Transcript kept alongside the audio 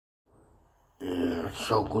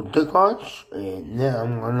So good day guys, now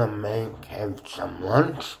I'm gonna have some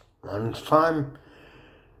lunchtime.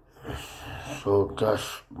 So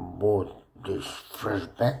just bought this fresh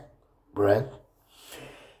bread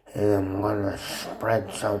and I'm gonna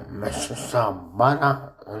spread some Mrs.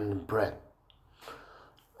 butter on the bread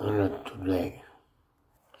today.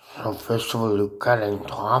 So first of all you cut it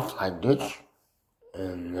into half like this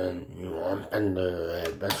and then you open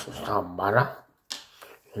the Mrs. butter,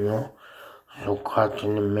 so cut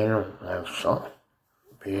in the middle like so.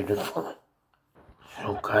 Beautiful.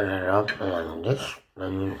 So cut it up like this.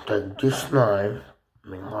 Then you take this knife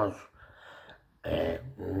because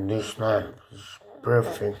this knife is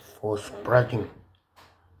perfect for spreading,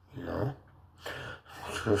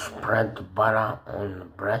 So spread the butter on the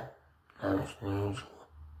bread. That's easy.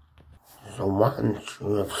 So once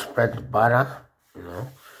you have spread the butter,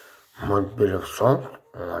 a bit of salt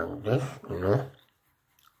like this,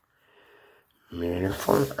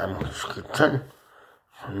 Beautiful. Amke's kitchen.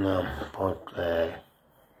 So now put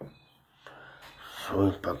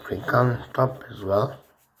sweet paprika on top as well,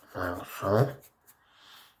 like so.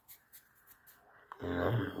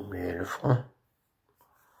 Beautiful.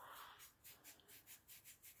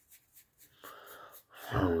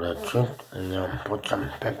 So that's it. And then put some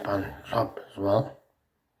pepper on top as well.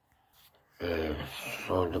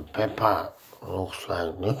 So the pepper looks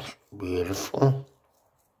like this. Beautiful.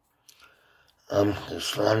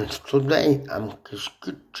 Amke's lunch today. Amke's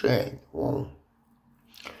kitchen. Whoa.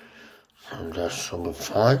 So that should be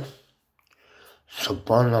fine. So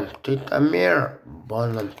bon appetit, Amir.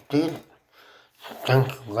 Bon appetit. Thank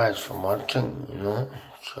you guys for watching,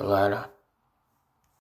 See you later.